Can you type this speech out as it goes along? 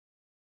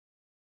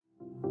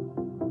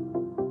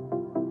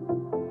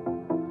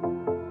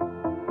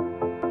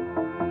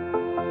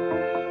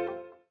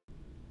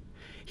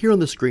Here on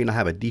the screen I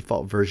have a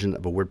default version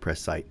of a WordPress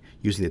site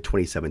using the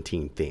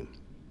 2017 theme.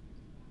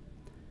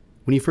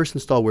 When you first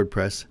install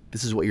WordPress,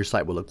 this is what your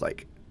site will look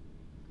like.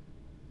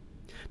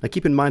 Now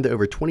keep in mind that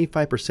over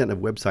 25% of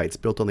websites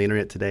built on the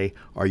internet today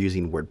are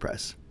using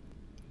WordPress.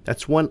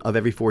 That's 1 of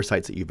every 4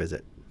 sites that you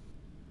visit.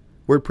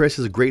 WordPress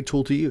is a great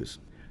tool to use.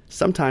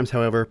 Sometimes,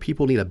 however,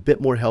 people need a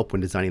bit more help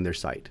when designing their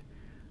site.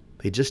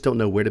 They just don't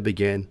know where to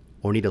begin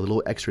or need a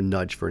little extra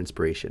nudge for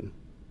inspiration.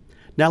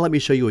 Now let me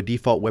show you a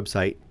default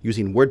website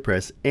using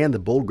WordPress and the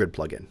BoldGrid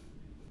plugin.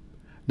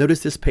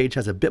 Notice this page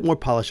has a bit more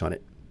polish on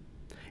it.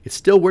 It's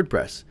still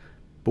WordPress,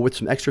 but with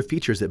some extra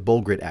features that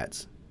BoldGrid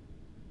adds.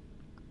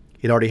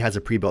 It already has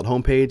a pre-built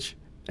homepage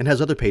and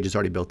has other pages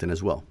already built in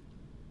as well.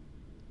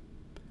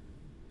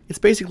 It's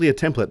basically a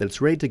template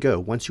that's ready to go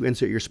once you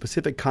insert your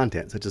specific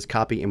content such as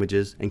copy,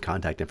 images, and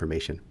contact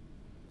information.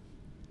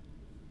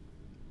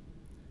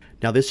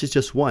 Now this is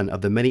just one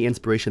of the many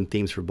inspiration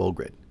themes for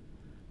BoldGrid.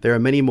 There are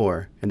many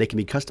more, and they can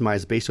be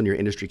customized based on your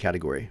industry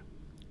category.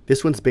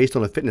 This one's based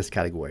on a fitness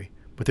category,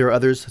 but there are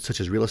others such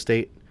as real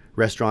estate,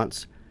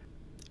 restaurants,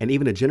 and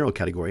even a general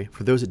category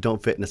for those that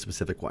don't fit in a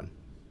specific one.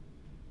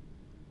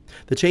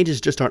 The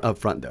changes just aren't up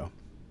front though.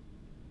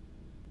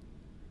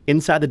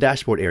 Inside the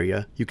dashboard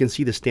area, you can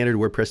see the standard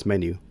WordPress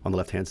menu on the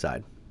left-hand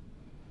side.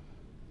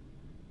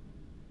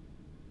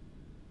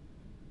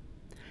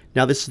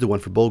 Now this is the one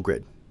for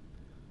BoldGrid.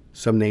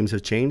 Some names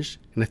have changed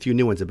and a few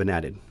new ones have been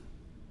added.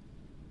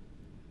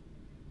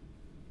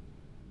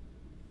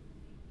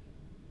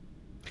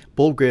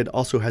 BoldGrid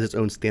also has its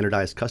own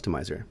standardized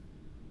customizer.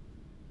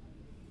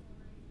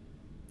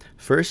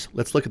 First,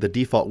 let's look at the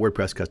default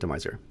WordPress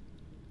customizer.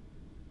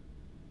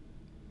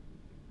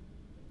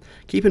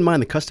 Keep in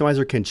mind the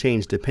customizer can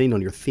change depending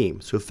on your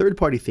theme, so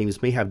third-party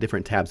themes may have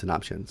different tabs and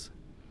options.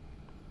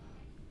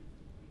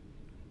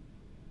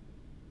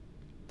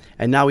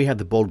 And now we have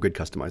the BoldGrid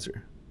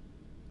customizer.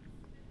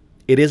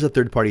 It is a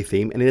third-party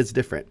theme and it is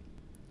different,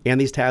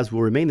 and these tabs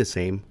will remain the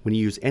same when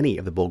you use any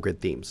of the BoldGrid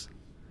themes.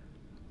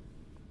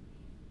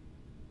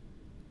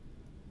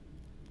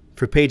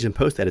 For page and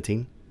post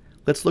editing,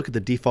 let's look at the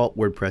default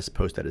WordPress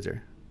post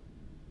editor.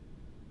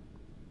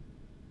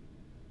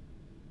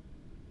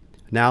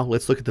 Now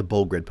let's look at the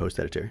BoldGrid post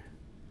editor.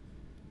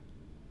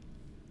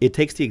 It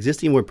takes the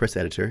existing WordPress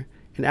editor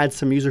and adds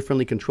some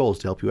user-friendly controls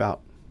to help you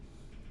out.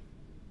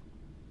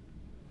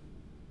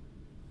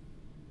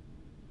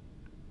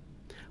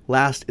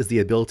 Last is the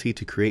ability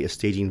to create a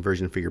staging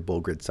version for your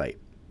BoldGrid site.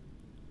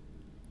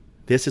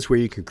 This is where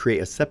you can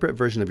create a separate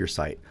version of your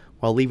site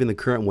while leaving the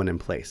current one in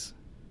place.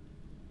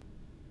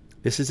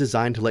 This is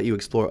designed to let you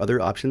explore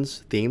other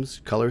options,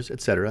 themes, colors,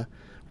 etc.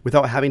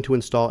 without having to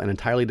install an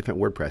entirely different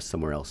WordPress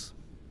somewhere else.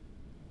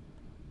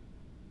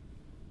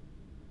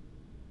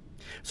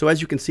 So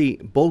as you can see,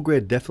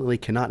 BoldGrid definitely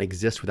cannot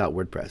exist without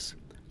WordPress,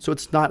 so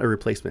it's not a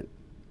replacement.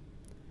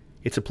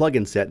 It's a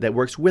plugin set that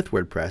works with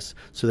WordPress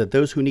so that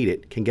those who need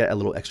it can get a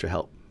little extra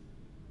help.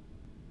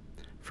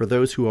 For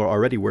those who are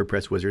already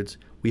WordPress wizards,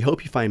 we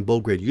hope you find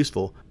BoldGrid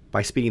useful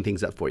by speeding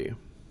things up for you.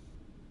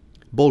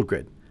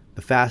 BoldGrid,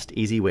 the fast,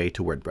 easy way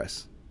to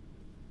WordPress.